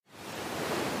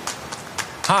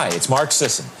Hi, it's Mark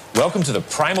Sisson. Welcome to the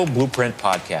Primal Blueprint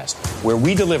Podcast, where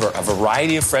we deliver a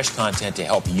variety of fresh content to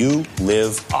help you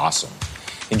live awesome.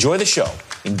 Enjoy the show.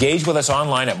 Engage with us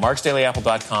online at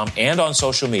marksdailyapple.com and on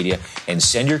social media, and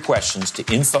send your questions to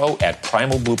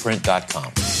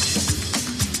info@primalblueprint.com.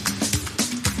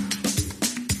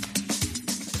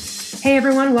 Hey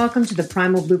everyone, welcome to the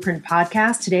Primal Blueprint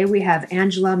Podcast. Today we have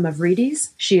Angela Mavridis.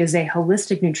 She is a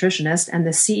holistic nutritionist and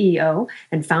the CEO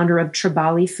and founder of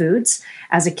Tribali Foods.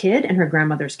 As a kid in her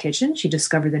grandmother's kitchen, she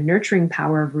discovered the nurturing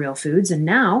power of real foods, and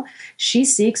now she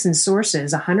seeks and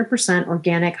sources 100%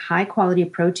 organic, high-quality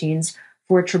proteins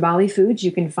for Tribali Foods.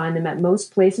 You can find them at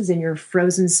most places in your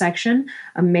frozen section.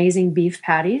 Amazing beef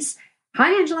patties.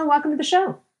 Hi Angela, welcome to the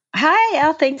show. Hi,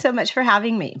 Al. Thanks so much for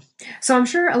having me. So I'm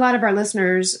sure a lot of our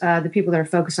listeners, the people that are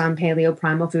focused on paleo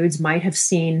primal foods, might have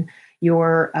seen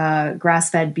your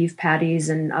grass-fed beef patties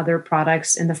and other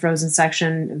products in the frozen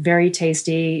section. Very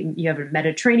tasty. You have a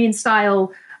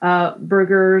Mediterranean-style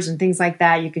burgers and things like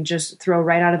that. You can just throw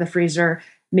right out of the freezer,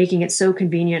 making it so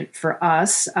convenient for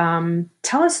us.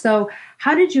 Tell us, though,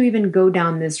 how did you even go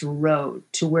down this road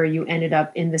to where you ended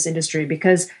up in this industry?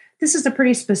 Because this is a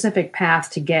pretty specific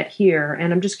path to get here,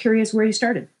 and I'm just curious where you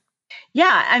started.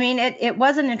 Yeah, I mean, it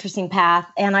was an interesting path,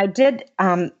 and I did,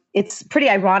 it's pretty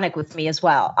ironic with me as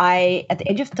well. At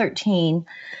the age of 13,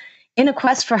 in a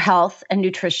quest for health and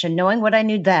nutrition, knowing what I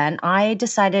knew then, I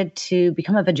decided to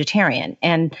become a vegetarian.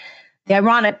 And the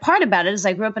ironic part about it is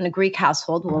I grew up in a Greek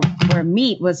household where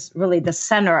meat was really the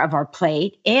center of our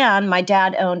plate, and my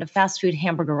dad owned a fast food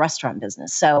hamburger restaurant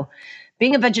business. So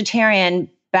being a vegetarian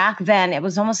back then, it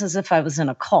was almost as if I was in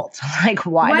a cult. Like,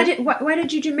 why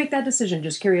did you make that decision?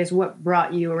 Just curious, what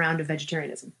brought you around to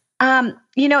vegetarianism?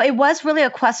 It was really a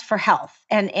quest for health,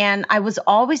 and I was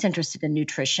always interested in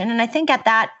nutrition. And I think at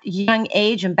that young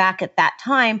age and back at that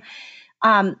time,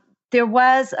 there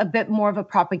was a bit more of a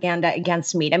propaganda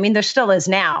against meat. I mean, there still is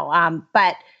now,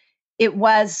 but it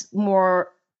was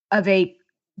more of the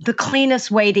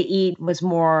cleanest way to eat was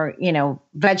more,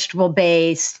 vegetable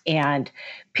based, and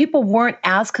people weren't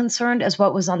as concerned as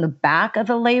what was on the back of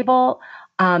the label,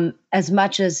 as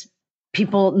much as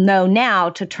people know now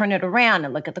to turn it around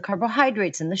and look at the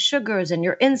carbohydrates and the sugars and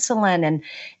your insulin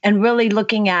and really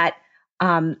looking at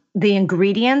the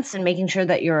ingredients and making sure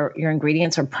that your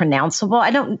ingredients are pronounceable. I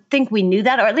don't think we knew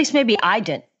that, or at least maybe I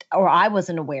didn't, or I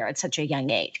wasn't aware at such a young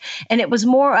age. And it was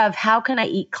more of how can I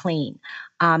eat clean?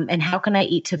 And how can I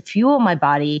eat to fuel my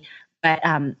body? But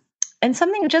and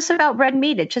something just about red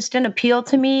meat, it just didn't appeal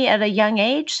to me at a young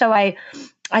age. So I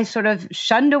sort of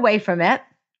shunned away from it.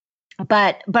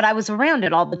 But I was around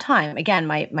it all the time. Again,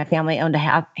 my family owned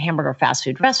a hamburger fast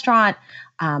food restaurant.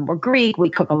 We're Greek. We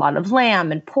cook a lot of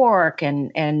lamb and pork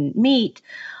and meat.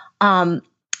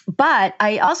 But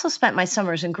I also spent my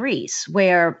summers in Greece,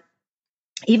 where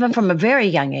even from a very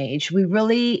young age, we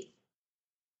really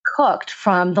cooked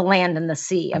from the land and the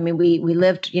sea. I mean, we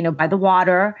lived, by the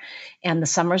water, and the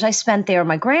summers I spent there,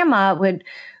 my grandma would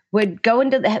go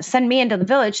send me into the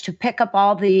village to pick up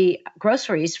all the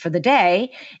groceries for the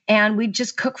day, and we'd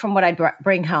just cook from what I'd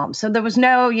bring home. So there was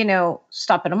no,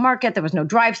 stop at a market. There was no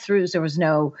drive-throughs. There was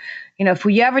no, if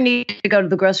we ever needed to go to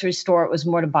the grocery store, it was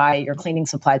more to buy your cleaning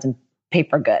supplies and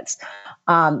paper goods.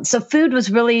 So food was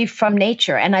really from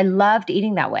nature, and I loved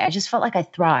eating that way. I just felt like I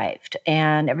thrived.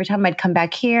 And every time I'd come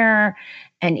back here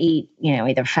and eat,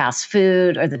 either fast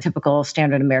food or the typical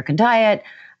standard American diet,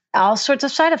 all sorts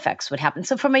of side effects would happen.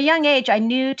 So from a young age, I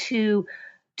knew to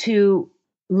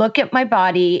look at my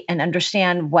body and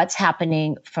understand what's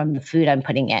happening from the food I'm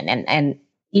putting in. And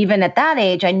even at that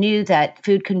age, I knew that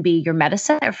food can be your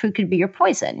medicine or food could be your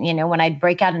poison. When I'd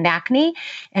break out an acne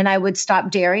and I would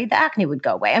stop dairy, the acne would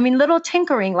go away. I mean, little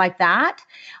tinkering like that.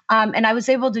 And I was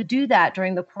able to do that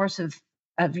during the course of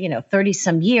 30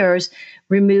 some years,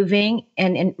 removing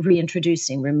and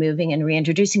reintroducing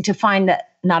to find that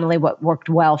not only what worked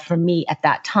well for me at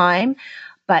that time,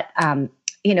 but,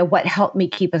 what helped me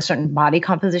keep a certain body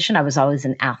composition. I was always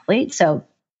an athlete. So,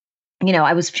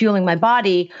 I was fueling my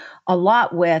body a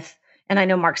lot with, and I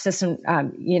know Mark Sisson,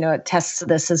 attests to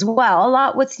this as well, a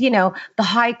lot with, the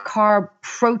high carb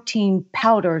protein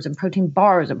powders and protein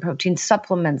bars and protein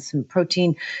supplements and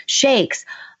protein shakes,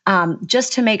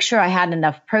 just to make sure I had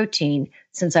enough protein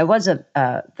since I was a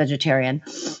vegetarian.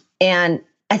 And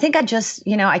I think I just,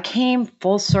 I came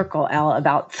full circle, Al,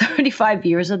 about 35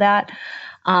 years of that.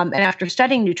 And after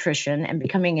studying nutrition and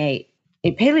becoming a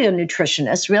paleo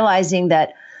nutritionist, realizing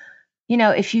that,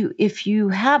 if you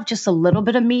have just a little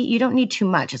bit of meat, you don't need too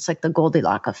much. It's like the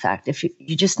Goldilocks effect. If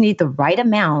you just need the right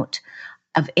amount,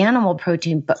 of animal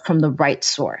protein, but from the right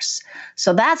source.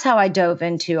 So that's how I dove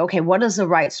into, okay, what is the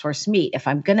right source meat? If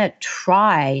I'm going to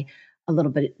try a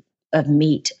little bit of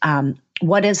meat,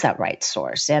 what is that right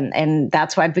source? And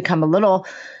that's why I've become a little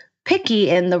picky,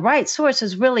 and the right source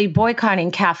is really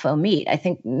boycotting CAFO meat. I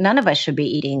think none of us should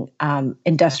be eating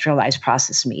industrialized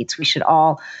processed meats. We should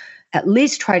all at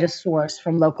least try to source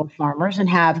from local farmers and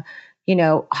have,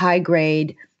 high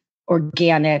grade,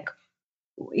 organic,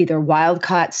 either wild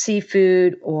caught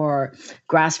seafood or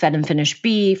grass fed and finished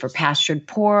beef or pastured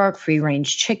pork, free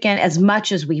range chicken, as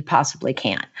much as we possibly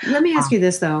can. Let me ask you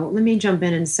this though. Let me jump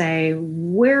in and say,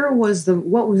 what was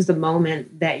the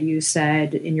moment that you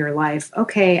said in your life,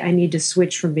 okay, I need to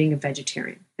switch from being a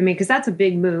vegetarian? I mean, because that's a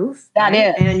big move. That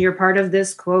right? is. And you're part of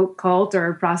this quote cult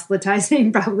or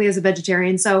proselytizing probably as a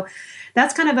vegetarian. So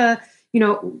that's kind of a,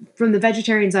 from the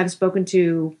vegetarians I've spoken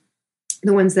to,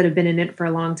 the ones that have been in it for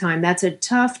a long time, that's a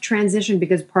tough transition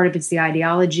because part of it's the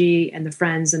ideology and the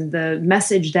friends and the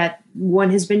message that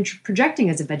one has been projecting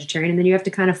as a vegetarian. And then you have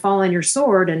to kind of fall on your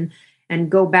sword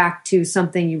and go back to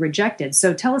something you rejected.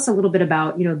 So tell us a little bit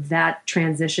about, that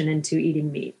transition into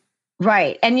eating meat.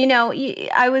 Right. And,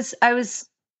 I was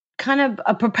kind of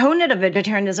a proponent of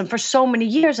vegetarianism for so many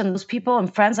years. And those people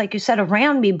and friends, like you said,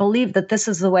 around me believed that this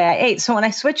is the way I ate. So when I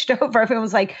switched over, everyone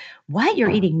was like, what, you're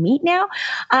eating meat now?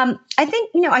 I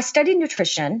think, I studied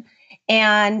nutrition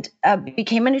and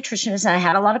became a nutritionist, and I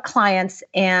had a lot of clients,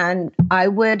 and I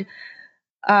would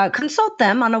consult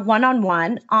them on a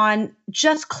one-on-one on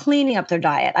just cleaning up their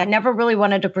diet. I never really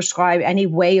wanted to prescribe any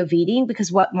way of eating,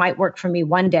 because what might work for me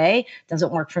one day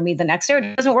doesn't work for me the next day, or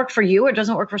it doesn't work for you, or it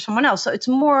doesn't work for someone else. So it's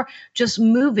more just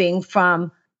moving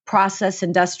from processed,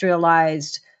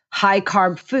 industrialized, high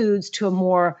carb foods to a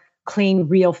more clean,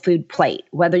 real food plate,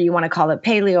 whether you want to call it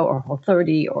paleo or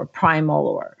Whole30 or primal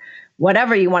or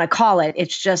whatever you want to call it.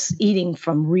 It's just eating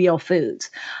from real foods.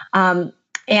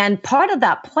 And part of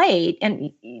that plate,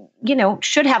 and,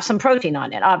 should have some protein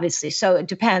on it, obviously. So it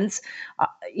depends,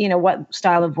 what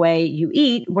style of way you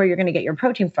eat, where you're going to get your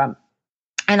protein from.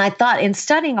 And I thought, in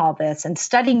studying all this and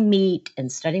studying meat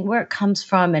and studying where it comes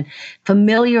from and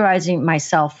familiarizing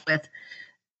myself with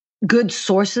good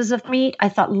sources of meat, I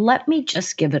thought, let me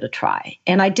just give it a try.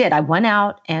 And I did. I went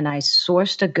out and I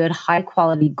sourced a good, high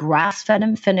quality, grass-fed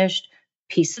and finished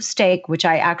piece of steak, which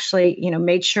I actually,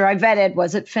 made sure I vetted.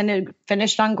 Was it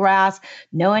finished on grass?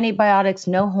 No antibiotics,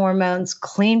 no hormones,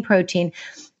 clean protein.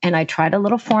 And I tried a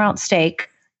little 4-ounce steak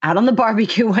out on the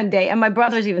barbecue one day. And my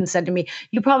brothers even said to me,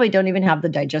 you probably don't even have the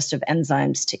digestive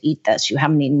enzymes to eat this. You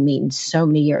haven't eaten meat in so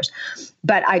many years.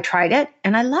 But I tried it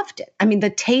and I loved it. I mean, the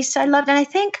taste I loved. And I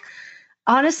think,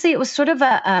 honestly, it was sort of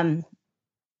a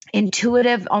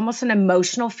intuitive, almost an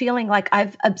emotional feeling. Like,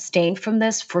 I've abstained from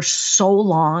this for so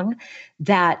long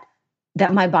that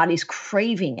my body's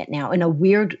craving it now in a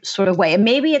weird sort of way. And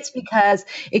maybe it's because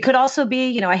it could also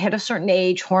be, I hit a certain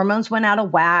age, hormones went out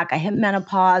of whack, I hit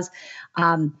menopause,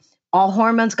 all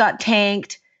hormones got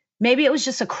tanked. Maybe it was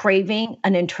just a craving,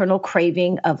 an internal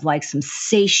craving of like some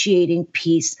satiating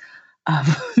piece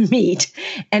of meat.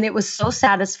 And it was so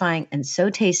satisfying and so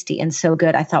tasty and so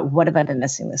good. I thought, what have I been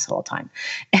missing this whole time?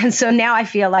 And so now I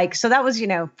feel like, so that was,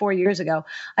 4 years ago.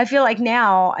 I feel like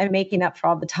now I'm making up for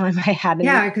all the time I had.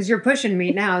 Yeah, because you're pushing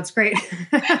meat now. It's great.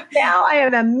 Now I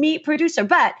am a meat producer.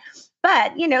 But,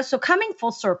 so coming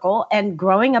full circle and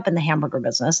growing up in the hamburger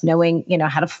business, knowing,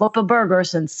 how to flip a burger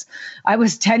since I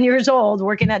was 10 years old,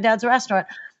 working at Dad's restaurant,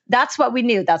 that's what we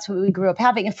knew. That's what we grew up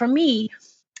having. And for me,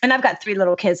 and I've got 3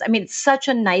 little kids, I mean, it's such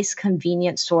a nice,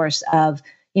 convenient source of,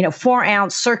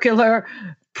 4-ounce circular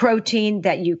protein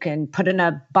that you can put in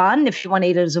a bun if you want to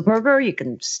eat it as a burger. You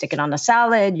can stick it on a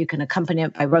salad. You can accompany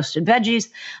it by roasted veggies.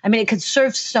 I mean, it could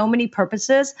serve so many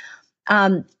purposes.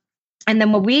 And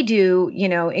then what we do,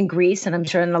 in Greece, and I'm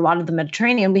sure in a lot of the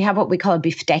Mediterranean, we have what we call a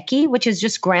bifteki, which is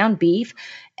just ground beef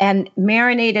and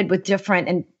marinated with different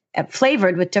and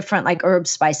flavored with different like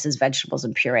herbs, spices, vegetables,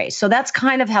 and purees. So that's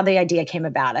kind of how the idea came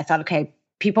about. I thought, okay,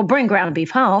 people bring ground beef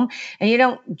home and you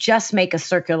don't just make a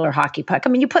circular hockey puck. I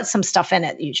mean, you put some stuff in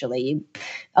it usually,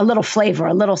 a little flavor,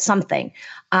 a little something.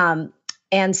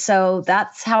 And so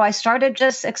that's how I started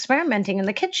just experimenting in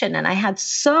the kitchen. And I had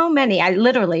so many. I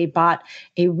literally bought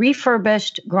a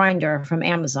refurbished grinder from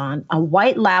Amazon, a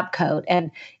white lab coat.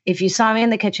 And if you saw me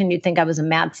in the kitchen, you'd think I was a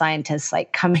mad scientist,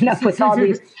 like coming up with all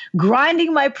these,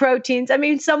 grinding my proteins. I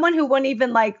mean, someone who wouldn't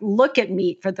even like look at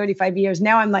meat for 35 years.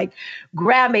 Now I'm like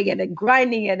grabbing it and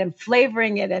grinding it and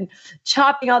flavoring it and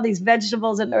chopping all these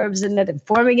vegetables and herbs in it and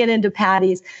forming it into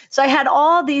patties. So I had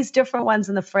all these different ones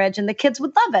in the fridge, and the kids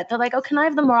would love it. They're like, oh, can I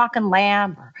have the Moroccan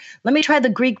lamb? Or let me try the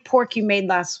Greek pork you made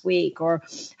last week. Or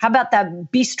how about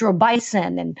that bistro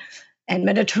bison? and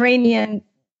Mediterranean,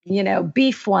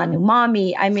 beef one,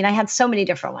 umami. I mean, I had so many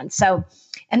different ones. So,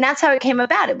 and that's how it came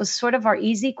about. It was sort of our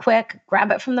easy, quick,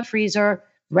 grab it from the freezer,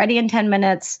 ready in 10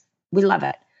 minutes. We love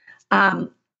it.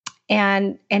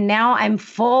 And now I'm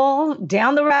full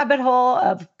down the rabbit hole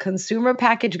of consumer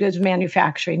packaged goods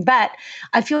manufacturing. But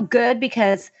I feel good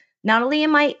because not only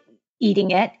am I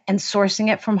eating it and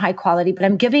sourcing it from high quality, but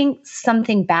I'm giving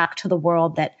something back to the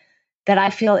world that I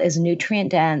feel is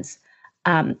nutrient dense,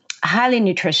 highly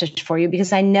nutritious for you,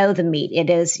 because I know the meat. It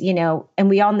is, and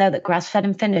we all know that grass-fed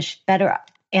and finished, better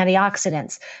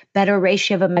antioxidants, better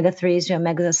ratio of omega-3s to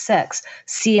omega-6,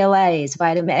 CLAs,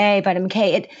 vitamin A, vitamin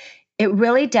K. It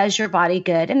really does your body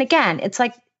good. And again, it's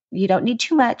like you don't need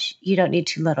too much, you don't need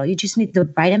too little. You just need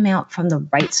the right amount from the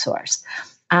right source.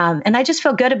 And I just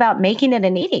feel good about making it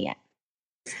and eating it.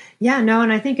 Yeah, no,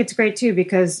 and I think it's great too,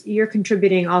 because you're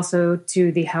contributing also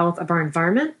to the health of our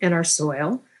environment and our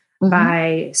soil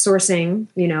by sourcing,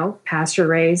 pasture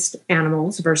raised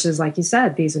animals versus, like you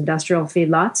said, these industrial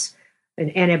feedlots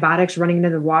and antibiotics running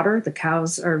into the water. The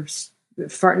cows are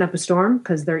farting up a storm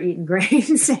because they're eating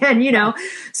grains, and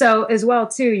so as well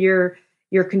too,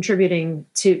 you're contributing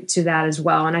to that as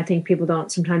well. And I think people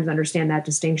don't sometimes understand that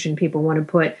distinction. People want to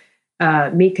put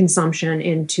meat consumption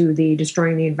into the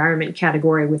destroying the environment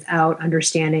category without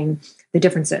understanding the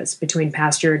differences between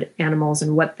pastured animals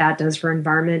and what that does for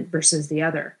environment versus the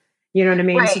other. You know what I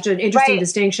mean? Right. Such an interesting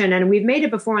distinction. And we've made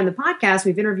it before on the podcast.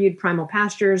 We've interviewed Primal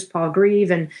Pastures, Paul Grieve.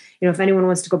 And, if anyone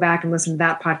wants to go back and listen to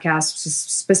that podcast,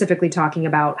 specifically talking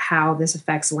about how this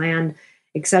affects land,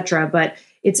 et cetera. But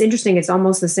it's interesting. It's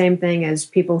almost the same thing as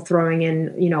people throwing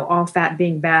in, all fat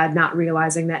being bad, not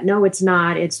realizing that, no, it's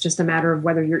not. It's just a matter of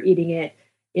whether you're eating it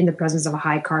in the presence of a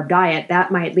high carb diet.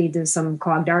 That might lead to some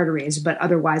clogged arteries, but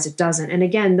otherwise it doesn't. And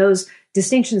again, those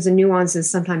distinctions and nuances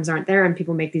sometimes aren't there, and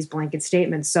people make these blanket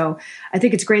statements. So I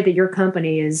think it's great that your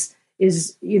company is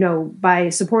by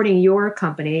supporting your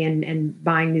company and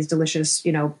buying these delicious,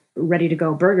 ready to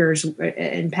go burgers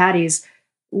and patties,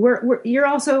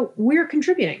 we're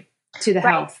contributing to the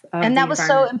health of and that was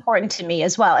so important to me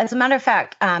as well. As a matter of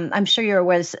fact, I'm sure you're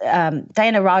aware,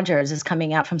 Diana Rogers is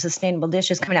coming out from Sustainable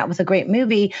Dishes, coming out with a great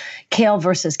movie, Kale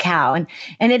versus Cow. And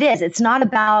it's not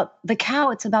about the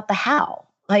cow, it's about the how.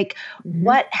 Like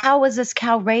how was this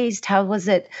cow raised? How was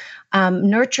it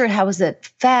nurtured? How was it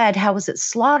fed? How was it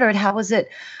slaughtered? How was it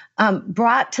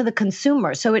brought to the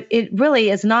consumer? So it really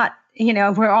is not,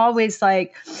 we're always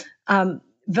like,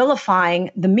 vilifying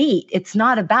the meat. It's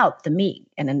not about the meat,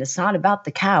 and it's not about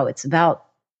the cow. It's about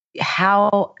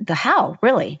how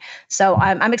really. So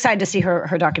I'm excited to see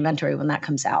her documentary when that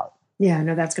comes out. Yeah,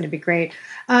 no, that's going to be great.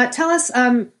 Tell us,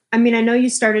 I know you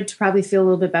started to probably feel a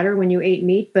little bit better when you ate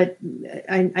meat, but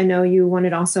I know you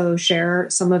wanted to also share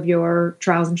some of your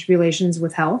trials and tribulations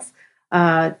with health.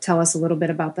 Tell us a little bit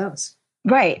about those.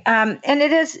 Right. And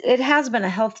it has been a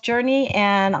health journey,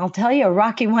 and I'll tell you, a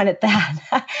rocky one at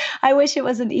that. I wish it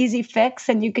was an easy fix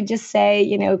and you could just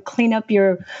say, clean up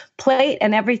your plate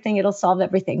and everything, it'll solve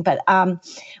everything. But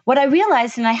what I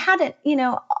realized, and I hadn't,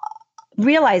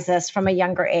 realized this from a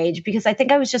younger age, because I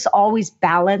think I was just always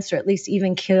balanced, or at least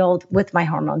even killed with my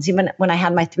hormones. Even when I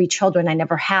had my 3 children, I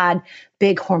never had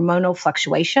big hormonal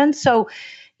fluctuations. So,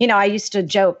 I used to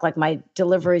joke like my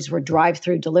deliveries were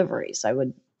drive-through deliveries. I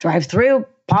would drive through,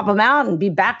 pop them out, and be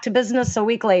back to business a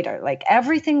week later. Like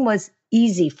everything was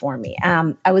easy for me.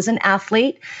 I was an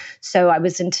athlete, so I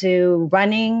was into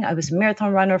running. I was a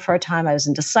marathon runner for a time. I was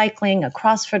into cycling, a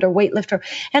CrossFitter, weightlifter.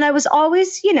 And I was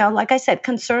always, like I said,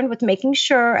 concerned with making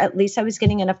sure at least I was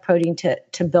getting enough protein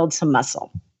to build some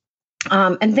muscle.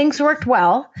 And things worked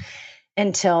well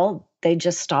until they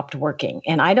just stopped working.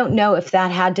 And I don't know if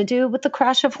that had to do with the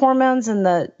crash of hormones and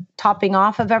the topping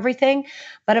off of everything.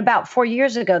 But about 4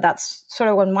 years ago, that's sort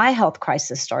of when my health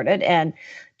crisis started, and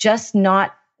just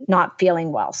not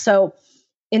feeling well. So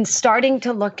in starting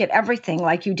to look at everything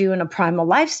like you do in a primal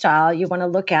lifestyle, you want to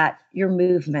look at your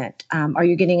movement. Are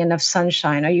you getting enough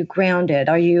sunshine? Are you grounded?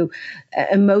 Are you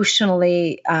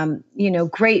emotionally,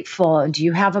 grateful? Do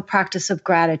you have a practice of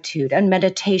gratitude and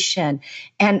meditation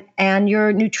and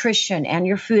your nutrition and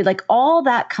your food? Like all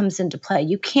that comes into play.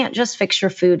 You can't just fix your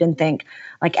food and think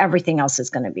like everything else is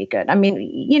going to be good.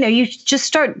 You just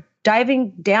start diving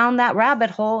down that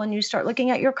rabbit hole and you start looking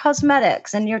at your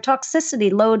cosmetics and your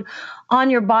toxicity load on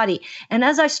your body. And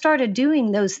as I started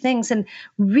doing those things and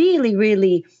really,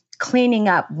 really cleaning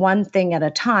up one thing at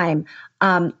a time,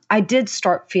 I did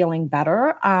start feeling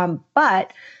better.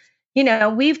 But,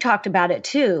 we've talked about it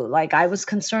too. Like I was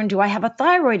concerned, do I have a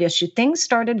thyroid issue? Things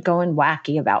started going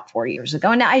wacky about 4 years ago.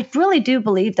 And I really do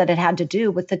believe that it had to do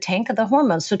with the tank of the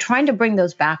hormones. So trying to bring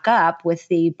those back up with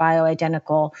the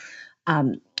bioidentical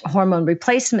hormone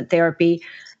replacement therapy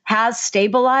has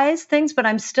stabilized things, but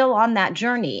I'm still on that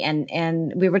journey.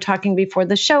 And we were talking before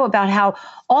the show about how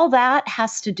all that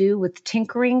has to do with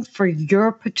tinkering for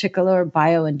your particular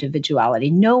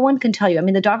bio-individuality. No one can tell you. I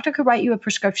mean, the doctor could write you a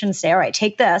prescription and say, all right,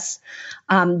 take this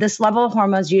level of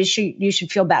hormones, you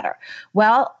should feel better.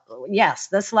 Well, yes,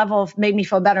 this level made me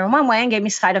feel better in one way and gave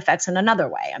me side effects in another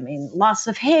way. I mean, loss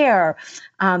of hair,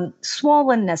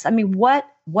 swollenness. I mean,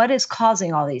 what is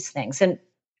causing all these things? And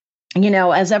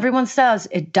as everyone says,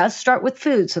 it does start with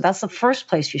food. So that's the first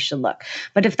place you should look.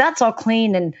 But if that's all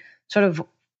clean and sort of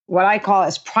what I call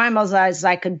as primal as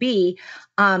I could be,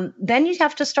 then you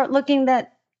have to start looking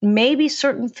that maybe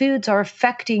certain foods are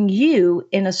affecting you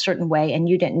in a certain way and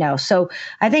you didn't know. So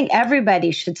I think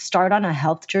everybody should start on a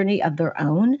health journey of their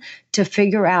own to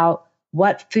figure out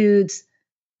what foods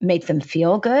make them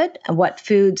feel good and what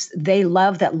foods they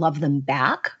love that love them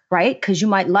back, right? Because you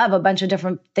might love a bunch of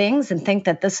different things and think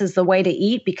that this is the way to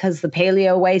eat because the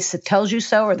paleo way tells you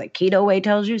so or the keto way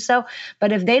tells you so.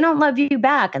 But if they don't love you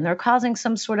back and they're causing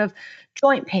some sort of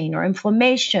joint pain or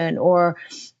inflammation or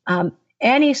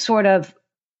any sort of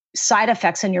side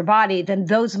effects in your body, then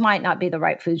those might not be the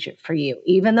right foods for you,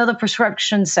 even though the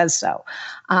prescription says so.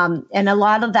 And a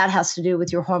lot of that has to do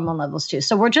with your hormone levels too.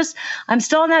 So I'm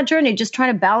still on that journey, just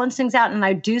trying to balance things out. And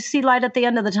I do see light at the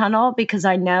end of the tunnel because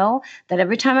I know that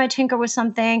every time I tinker with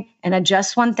something and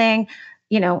adjust one thing,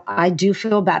 I do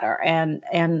feel better.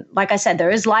 And like I said,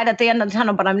 there is light at the end of the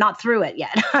tunnel, but I'm not through it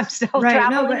yet. I'm still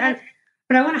traveling.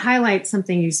 But I want to highlight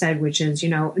something you said, which is,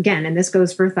 again, and this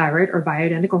goes for thyroid or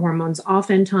bioidentical hormones.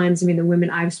 Oftentimes, the women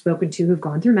I've spoken to who've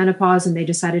gone through menopause and they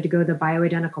decided to go the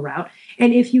bioidentical route.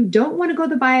 And if you don't want to go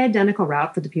the bioidentical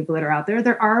route, for the people that are out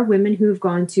there are women who've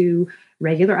gone to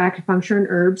regular acupuncture and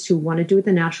herbs who want to do it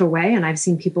the natural way. And I've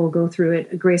seen people go through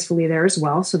it gracefully there as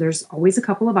well. So there's always a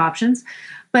couple of options.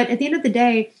 But at the end of the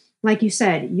day, like you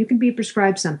said, you can be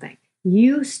prescribed something.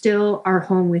 You still are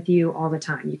home with you all the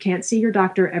time. You can't see your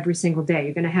doctor every single day.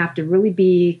 You're going to have to really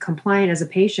be compliant as a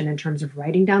patient in terms of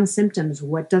writing down symptoms,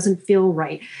 what doesn't feel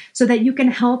right, so that you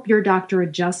can help your doctor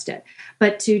adjust it.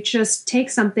 But to just take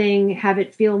something, have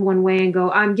it feel one way and go,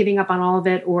 I'm giving up on all of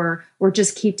it, or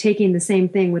just keep taking the same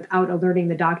thing without alerting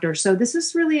the doctor. So this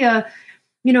is really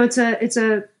it's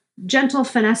a gentle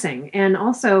finessing. And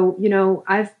also,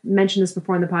 I've mentioned this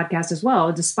before in the podcast as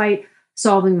well, despite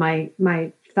solving my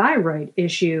thyroid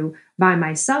issue by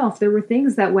myself, there were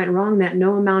things that went wrong that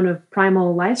no amount of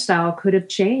primal lifestyle could have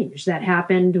changed that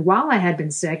happened while I had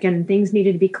been sick, and things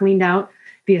needed to be cleaned out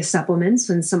via supplements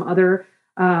and some other,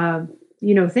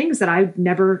 things that I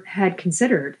never had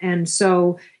considered. And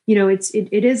so,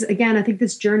 it is, again, I think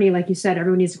this journey, like you said,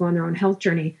 everyone needs to go on their own health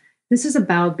journey. This is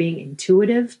about being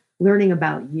intuitive, learning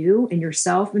about you and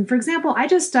yourself. And for example, I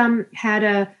just had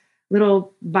a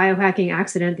little biohacking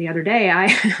accident the other day. I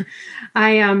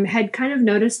had kind of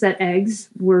noticed that eggs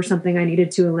were something I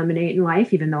needed to eliminate in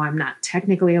life, even though I'm not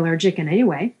technically allergic in any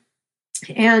way.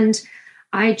 And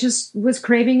I just was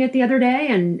craving it the other day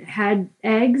and had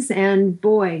eggs, and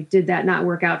boy, did that not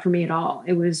work out for me at all.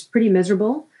 It was pretty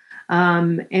miserable.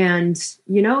 And it's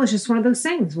just one of those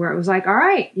things where it was like, all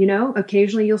right,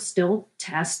 occasionally you'll still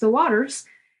test the waters,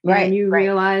 right, and you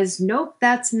realize, nope,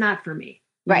 that's not for me.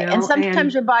 Right. And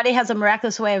sometimes your body has a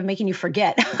miraculous way of making you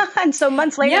forget. And so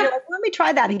months later, you're like, let me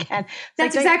try that again.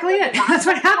 That's exactly it. That's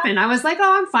what happened. I was like,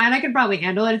 oh, I'm fine. I could probably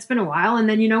handle it. It's been a while. And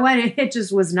then you know what? It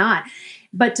just was not.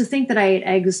 But to think that I ate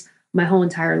eggs my whole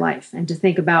entire life, and to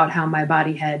think about how my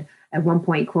body had at one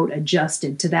point, quote,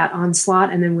 adjusted to that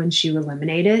onslaught. And then when you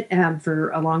eliminate it for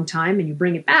a long time and you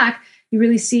bring it back, you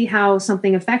really see how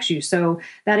something affects you. So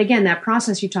that, again, that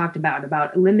process you talked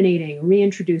about eliminating,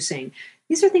 reintroducing,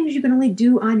 these are things you can only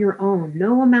do on your own.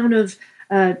 No amount of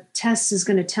tests is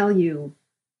going to tell you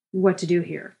what to do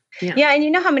here. Yeah. And you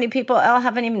know how many people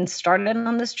haven't even started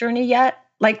on this journey yet?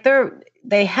 Like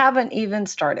they haven't even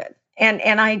started. And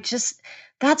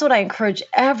that's what I encourage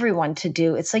everyone to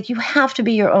do. It's like you have to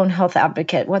be your own health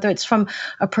advocate, whether it's from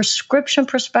a prescription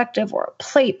perspective or a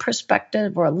plate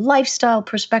perspective or a lifestyle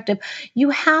perspective. You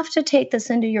have to take this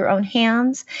into your own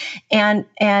hands and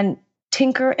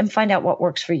tinker and find out what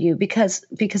works for you, because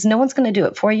no one's going to do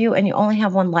it for you, and you only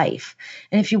have one life.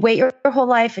 And if you wait your whole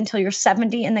life until you're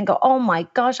 70 and then go, oh my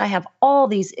gosh, I have all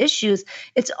these issues,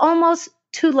 it's almost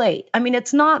too late. I mean,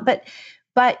 it's not, but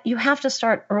you have to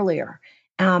start earlier.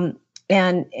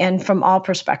 And from all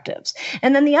perspectives.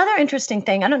 And then the other interesting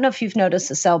thing, I don't know if you've noticed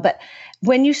this, Elle, but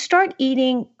when you start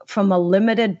eating from a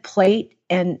limited plate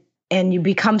and you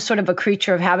become sort of a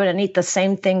creature of habit and eat the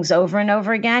same things over and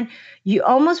over again, you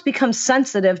almost become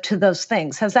sensitive to those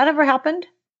things. Has that ever happened?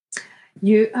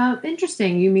 You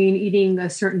interesting. You mean eating a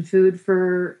certain food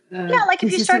for Yeah, like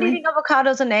if you start eating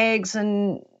avocados and eggs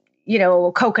and,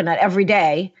 coconut every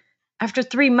day, after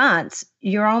 3 months,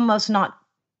 you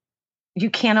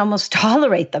can't almost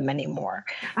tolerate them anymore.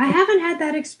 I haven't had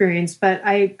that experience, but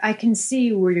I can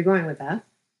see where you're going with that.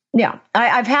 Yeah,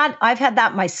 I've had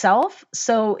that myself.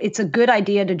 So it's a good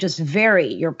idea to just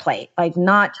vary your plate, like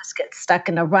not just get stuck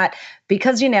in a rut,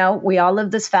 because we all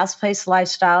live this fast-paced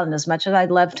lifestyle. And as much as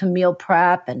I'd love to meal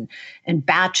prep and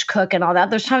batch cook and all that,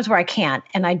 there's times where I can't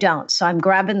and I don't. So I'm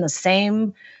grabbing the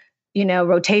same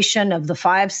rotation of the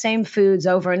 5 same foods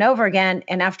over and over again.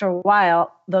 And after a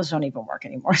while, those don't even work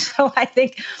anymore. So I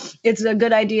think it's a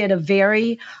good idea to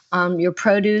vary your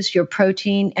produce, your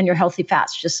protein, and your healthy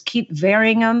fats. Just keep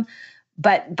varying them.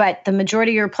 But the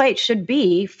majority of your plate should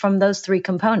be from those 3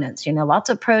 components. Lots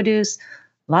of produce,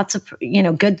 lots of,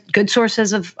 good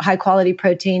sources of high quality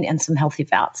protein and some healthy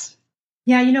fats.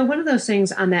 Yeah. One of those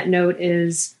things on that note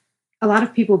is a lot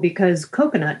of people, because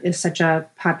coconut is such a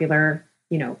popular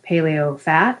paleo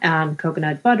fat,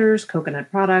 coconut butters, coconut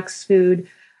products, food,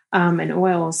 and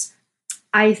oils.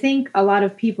 I think a lot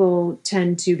of people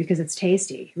tend to, because it's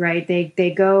tasty, right?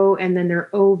 They go and then they're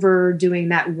overdoing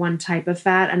that one type of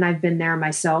fat. And I've been there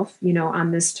myself,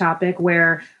 on this topic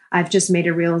where I've just made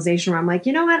a realization where I'm like,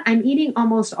 you know what? I'm eating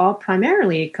almost all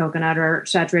primarily coconut or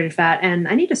saturated fat, and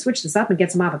I need to switch this up and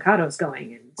get some avocados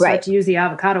going and start to use the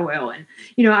avocado oil. And,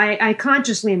 I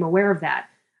consciously am aware of that.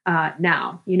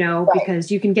 Now,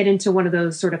 because you can get into one of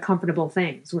those sort of comfortable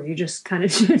things where you're just kind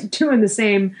of doing the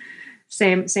same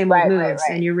old moves,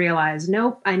 and you realize,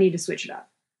 nope, I need to switch it up.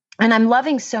 And I'm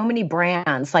loving so many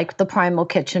brands like the Primal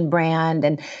Kitchen brand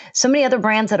and so many other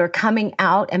brands that are coming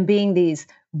out and being these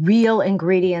real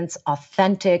ingredients,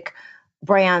 authentic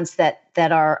brands that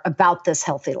are about this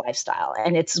healthy lifestyle.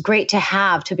 And it's great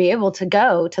to be able to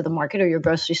go to the market or your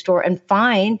grocery store and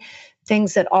find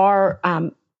things that are,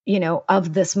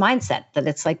 of this mindset, that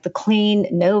it's like the clean,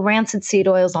 no rancid seed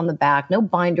oils on the back, no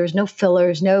binders, no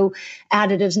fillers, no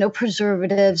additives, no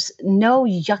preservatives, no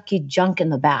yucky junk in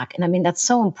the back. And I mean, that's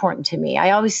so important to me.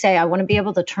 I always say I want to be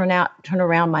able to turn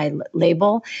around my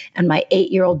label, and my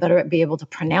 8-year-old better be able to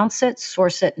pronounce it,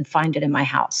 source it, and find it in my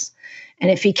house.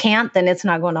 And if he can't, then it's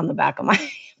not going on the back of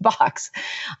my box.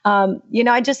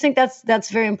 I just think that's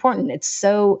very important. It's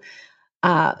so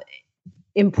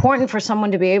important for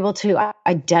someone to be able to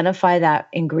identify that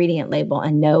ingredient label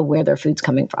and know where their food's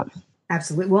coming from.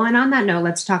 Absolutely. Well, and on that note,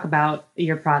 let's talk about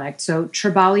your product. So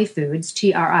Tribali Foods,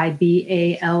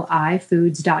 TRIBALI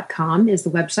foods.com is the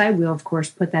website. We'll, of course,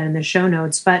 put that in the show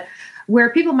notes. But where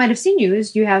people might have seen you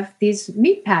is you have these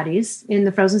meat patties in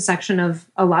the frozen section of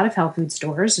a lot of health food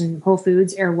stores, and Whole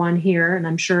Foods, Air One here, and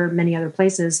I'm sure many other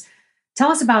places. Tell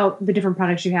us about the different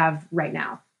products you have right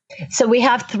now. So we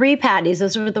have 3 patties.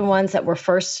 Those were the ones that were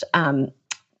first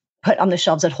put on the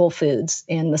shelves at Whole Foods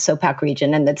in the SoPac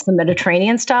region. And it's the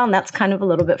Mediterranean style. And that's kind of a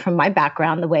little bit from my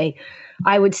background, the way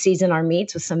I would season our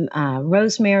meats with some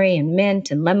rosemary and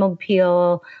mint and lemon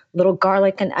peel, little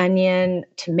garlic and onion,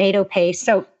 tomato paste.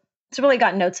 So it's really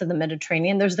got notes of the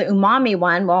Mediterranean. There's the umami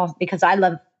one, well, because I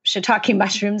love shiitake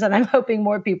mushrooms, and I'm hoping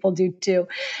more people do too.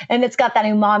 And it's got that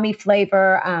umami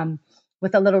flavor,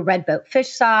 with a little red boat fish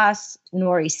sauce,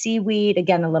 nori seaweed,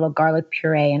 again, a little garlic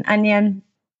puree and onion.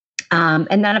 And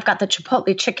then I've got the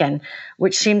chipotle chicken,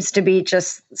 which seems to be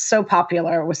just so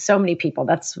popular with so many people.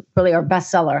 That's really our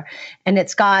bestseller. And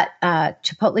it's got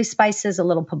chipotle spices, a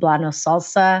little poblano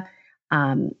salsa,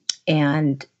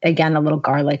 and again, a little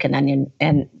garlic and onion.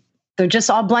 And they're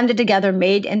just all blended together,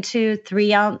 made into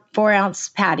 4-ounce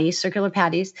patties, circular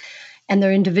patties. And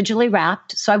they're individually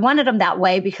wrapped. So I wanted them that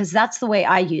way because that's the way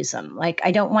I use them. Like,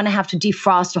 I don't want to have to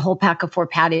defrost a whole pack of 4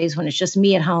 patties when it's just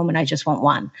me at home and I just want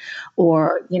one.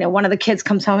 Or, one of the kids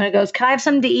comes home and it goes, "Can I have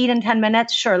something to eat in 10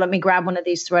 minutes? Sure, let me grab one of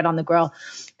these, throw it on the grill."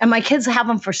 And my kids have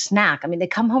them for snack. I mean, they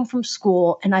come home from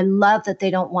school, and I love that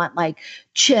they don't want like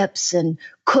chips and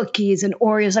cookies and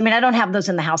Oreos. I mean, I don't have those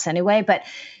in the house anyway, but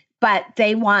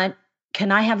they want,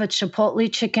 "Can I have a chipotle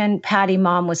chicken patty,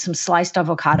 Mom, with some sliced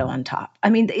avocado on top?" I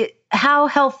mean, how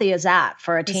healthy is that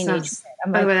for a teenager?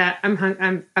 I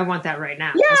want that right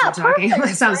now. Yeah, as we're talking. perfect,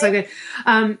 That sounds so good.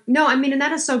 No, I mean, and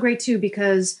that is so great too,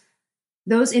 because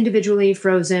those individually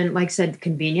frozen, like I said,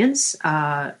 convenience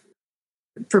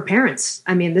for parents.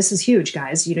 I mean, this is huge,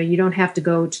 guys. You don't have to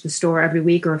go to the store every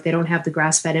week, or if they don't have the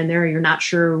grass fed in there, you're not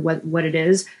sure what it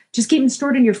is. Just keep them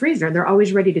stored in your freezer. They're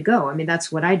always ready to go. I mean, that's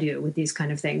what I do with these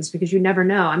kind of things, because you never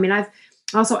know. I mean, I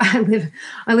live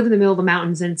in the middle of the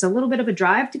mountains, and it's a little bit of a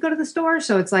drive to go to the store.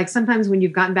 So it's like sometimes when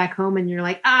you've gotten back home and you're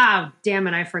like, damn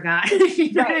it, I forgot.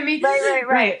 You know what I mean?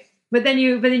 Right. But then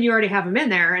you already have them in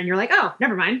there and you're like, oh,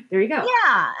 never mind. There you go.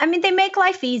 Yeah. I mean, they make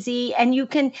life easy, and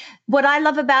what I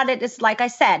love about it is, like I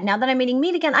said, now that I'm eating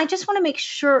meat again, I just want to make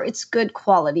sure it's good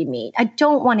quality meat. I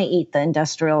don't want to eat the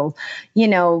industrial,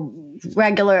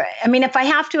 regular. I mean, if I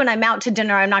have to and I'm out to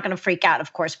dinner, I'm not going to freak out,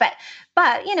 of course. But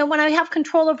when I have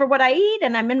control over what I eat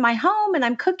and I'm in my home and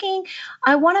I'm cooking,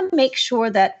 I want to make sure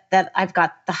that I've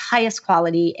got the highest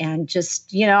quality, and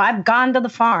just, I've gone to the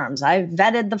farms. I've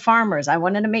vetted the farmers. I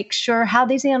wanted to make sure how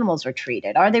these animals are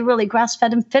treated. Are they really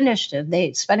grass-fed and finished? Are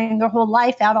they spending their whole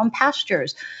life out on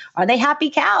pastures? Are they happy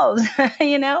cows?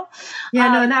 Yeah, no,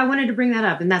 and I wanted to bring that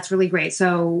up, and that's really great.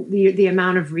 So the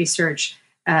amount of research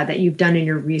that you've done in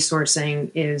your resourcing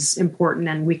is important,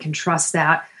 and we can trust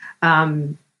that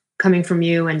coming from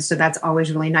you. And so that's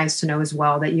always really nice to know as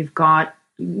well, that you've gone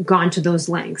to those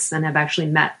lengths and have actually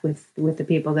met with the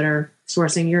people that are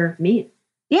sourcing your meat.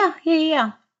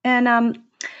 Yeah.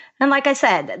 And like I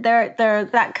said, they're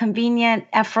that convenient,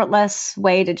 effortless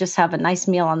way to just have a nice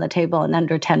meal on the table in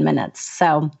under 10 minutes.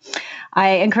 So I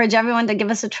encourage everyone to give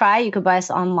us a try. You could buy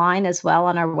us online as well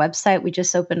on our website. We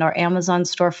just opened our Amazon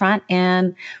storefront,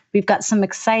 and we've got some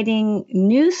exciting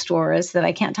new stores that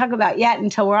I can't talk about yet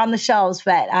until we're on the shelves,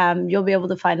 but you'll be able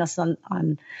to find us on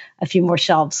a few more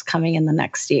shelves coming in the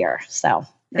next year. So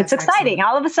it's exciting. Excellent.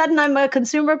 All of a sudden, I'm a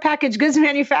consumer packaged goods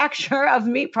manufacturer of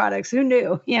meat products. Who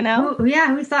knew?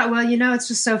 Who thought? Well, it's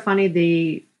just so funny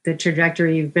the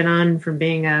trajectory you've been on, from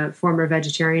being a former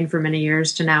vegetarian for many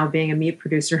years to now being a meat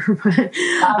producer,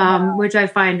 which I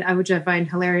find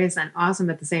hilarious and awesome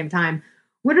at the same time.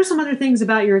 What are some other things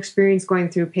about your experience going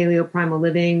through Paleo Primal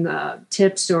Living,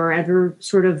 tips or other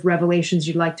sort of revelations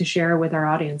you'd like to share with our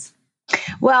audience?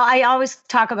 Well, I always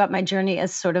talk about my journey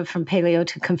as sort of from paleo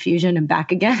to confusion and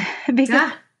back again,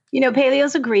 because, paleo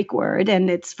is a Greek word, and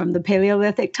it's from the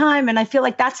Paleolithic time. And I feel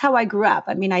like that's how I grew up.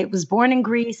 I mean, I was born in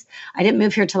Greece. I didn't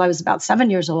move here till I was about 7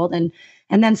 years old, and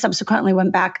then subsequently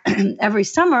went back every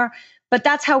summer. But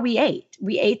that's how we ate.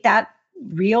 We ate that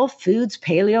real foods,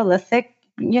 Paleolithic,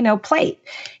 plate.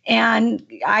 And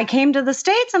I came to the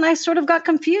States and I sort of got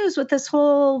confused with this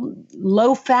whole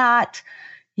low fat,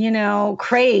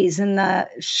 craze and the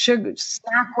sugar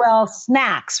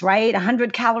snacks, right?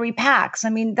 100-calorie packs. I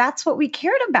mean, that's what we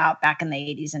cared about back in the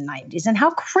 80s and 90s. And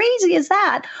how crazy is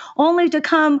that? Only to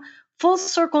come full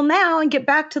circle now and get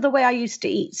back to the way I used to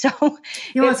eat. So,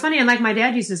 it's funny. And like my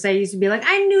dad used to be like,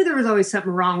 I knew there was always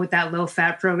something wrong with that low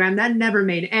fat program. That never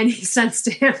made any sense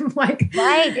to him.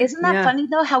 Right. Isn't that funny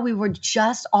though? How we were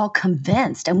just all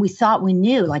convinced and we thought we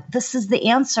knew, like, this is the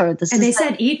answer. They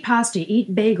said, eat pasta,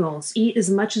 eat bagels, eat as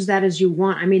much as that as you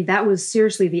want. I mean, that was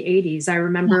seriously the 80s. I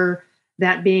remember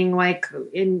that being like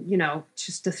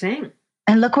just a thing.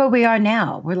 And look where we are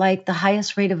now. We're like the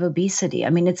highest rate of obesity.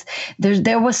 I mean,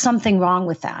 there was something wrong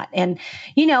with that. And,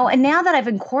 and now that I've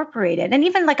incorporated, and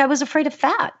even like I was afraid of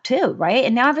fat too, right?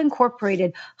 And now I've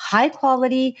incorporated high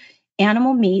quality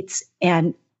animal meats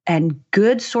and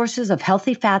good sources of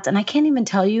healthy fats. And I can't even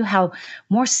tell you how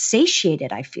more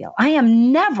satiated I feel. I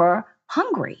am never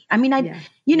hungry. I mean,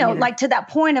 like to that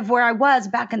point of where I was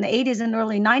back in the 80s and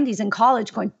early 90s in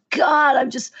college going, God,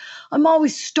 I'm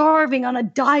always starving on a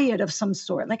diet of some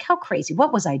sort. Like, how crazy.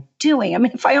 What was I doing? I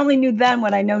mean, if I only knew then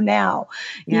what I know now.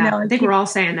 I think we're all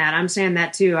saying that. I'm saying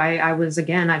that too. I was,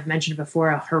 again, I've mentioned before,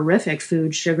 a horrific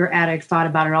food sugar addict, thought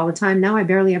about it all the time. Now I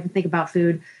barely ever think about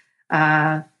food.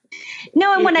 And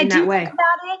when I do think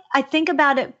about it, I think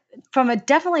about it from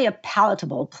definitely a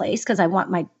palatable place, because I want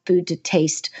my food to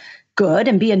taste good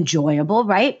and be enjoyable,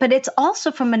 right? But it's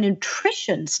also from a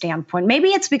nutrition standpoint. Maybe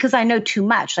it's because I know too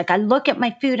much. Like, I look at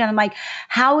my food and I'm like,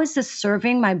 how is this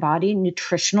serving my body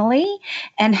nutritionally?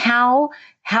 And how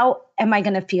am I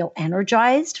going to feel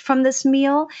energized from this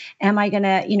meal? Am I going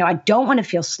to, I don't want to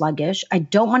feel sluggish. I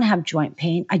don't want to have joint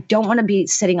pain. I don't want to be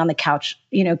sitting on the couch,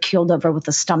 keeled over with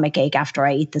a stomach ache after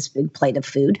I eat this big plate of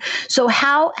food. So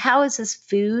how is this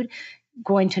food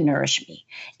going to nourish me?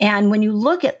 And when you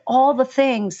look at all the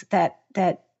things that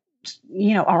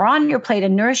are on your plate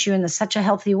and nourish you in such a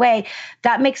healthy way,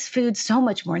 that makes food so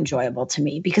much more enjoyable to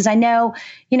me, because I know,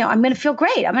 I'm going to feel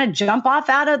great. I'm going to jump off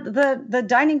out of the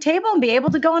dining table and be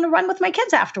able to go on a run with my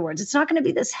kids afterwards. It's not going to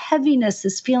be this heaviness,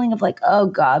 this feeling of like, oh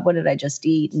God, what did I just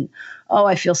eat? And oh,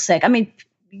 I feel sick. I mean,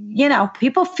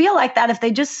 people feel like that if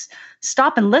they just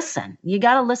stop and listen. You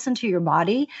got to listen to your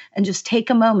body and just take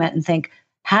a moment and think,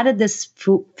 how did this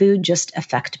food just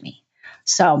affect me?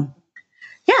 So,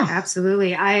 yeah,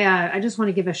 absolutely. I just want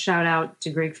to give a shout out to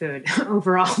Greek food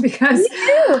overall, because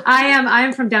I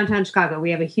am from downtown Chicago. We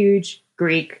have a huge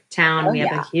Greek town. We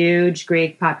have a huge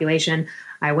Greek population.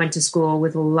 I went to school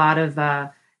with a lot of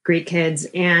Greek kids,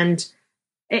 and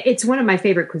It's one of my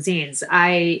favorite cuisines.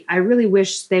 I really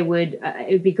wish they would.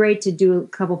 It would be great to do a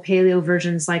couple paleo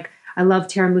versions. Like I love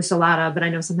tiramisu, but I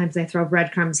know sometimes they throw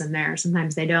breadcrumbs in there.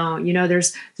 Sometimes they don't.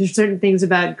 There's certain things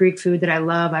about Greek food that I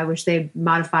love. I wish they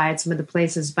modified some of the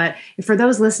places. But for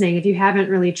those listening, if you haven't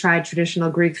really tried traditional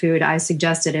Greek food, I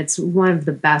suggest it. It's one of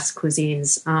the best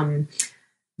cuisines.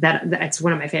 That's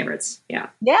one of my favorites. Yeah.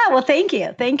 Yeah. Well, thank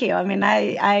you. Thank you. I mean,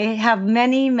 I have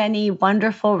many, many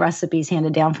wonderful recipes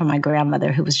handed down from my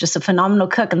grandmother, who was just a phenomenal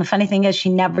cook. And the funny thing is she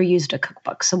never used a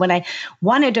cookbook. So when I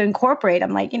wanted to incorporate,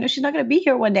 I'm like, she's not going to be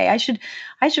here one day. I should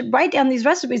write down these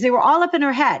recipes. They were all up in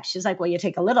her head. She's like, well, you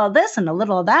take a little of this and a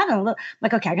little of that. And I'm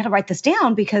like, okay, I got to write this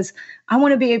down because I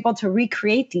want to be able to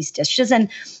recreate these dishes. And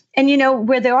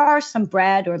where there are some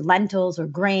bread or lentils or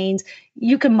grains,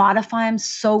 you can modify them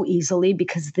so easily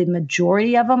because the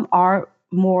majority of them are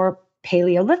more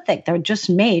Paleolithic. They're just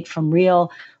made from real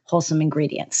wholesome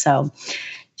ingredients. So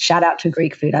shout out to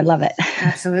Greek food. I love it.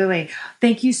 Absolutely.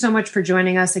 Thank you so much for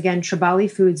joining us. Again,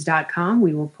 tribalifoods.com.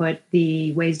 We will put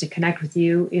the ways to connect with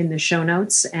you in the show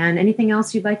notes, and anything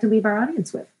else you'd like to leave our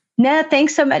audience with. No,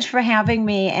 thanks so much for having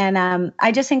me. And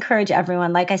I just encourage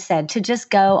everyone, like I said, to just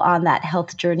go on that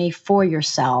health journey for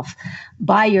yourself,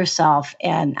 by yourself,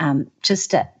 and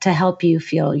just to help you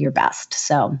feel your best.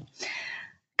 So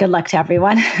good luck to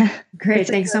everyone. Great.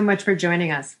 Thanks so much for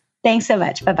joining us. Thanks so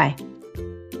much. Bye-bye.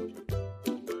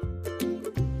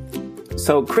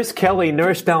 So Chris Kelly,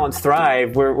 Nourish, Balance,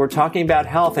 Thrive, we're talking about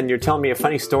health, and you're telling me a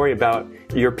funny story about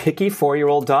your picky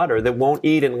 4-year-old daughter that won't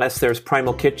eat unless there's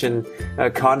Primal Kitchen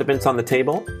condiments on the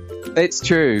table. It's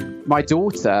true. My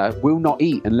daughter will not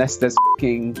eat unless there's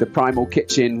the Primal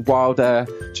Kitchen Wilder.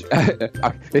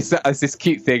 It's this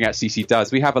cute thing actually she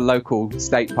does. We have a local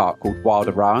state park called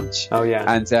Wilder Ranch. Oh yeah.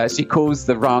 And she calls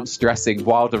the ranch dressing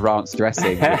Wilder Ranch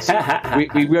dressing. Which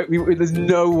there's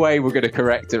no way we're going to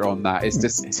correct her on that. It's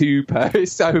just super.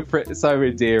 It's so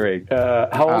endearing.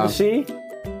 How old is she?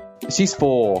 She's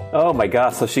 4. Oh my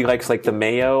gosh! So she likes like the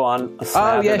mayo on.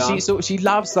 Oh yeah, she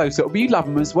loves those. We love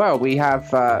them as well. We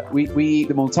have we eat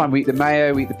them all the time. We eat the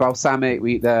mayo, we eat the balsamic,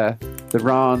 we eat the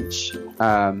ranch,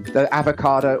 the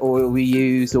avocado oil we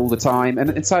use all the time,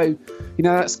 and so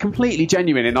that's completely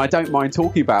genuine. And I don't mind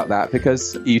talking about that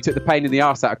because you took the pain in the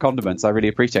arse out of condiments. I really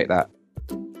appreciate that.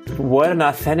 What an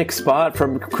authentic spot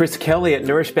from Chris Kelly at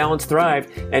Nourish, Balance,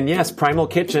 Thrive. And yes, Primal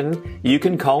Kitchen, you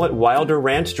can call it Wilder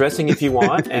Ranch dressing if you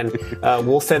want. And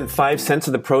we'll send 5 cents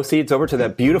of the proceeds over to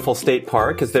that beautiful state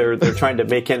park because they're trying to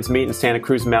make ends meet in Santa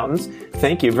Cruz Mountains.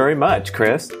 Thank you very much,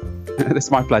 Chris. It's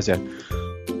my pleasure.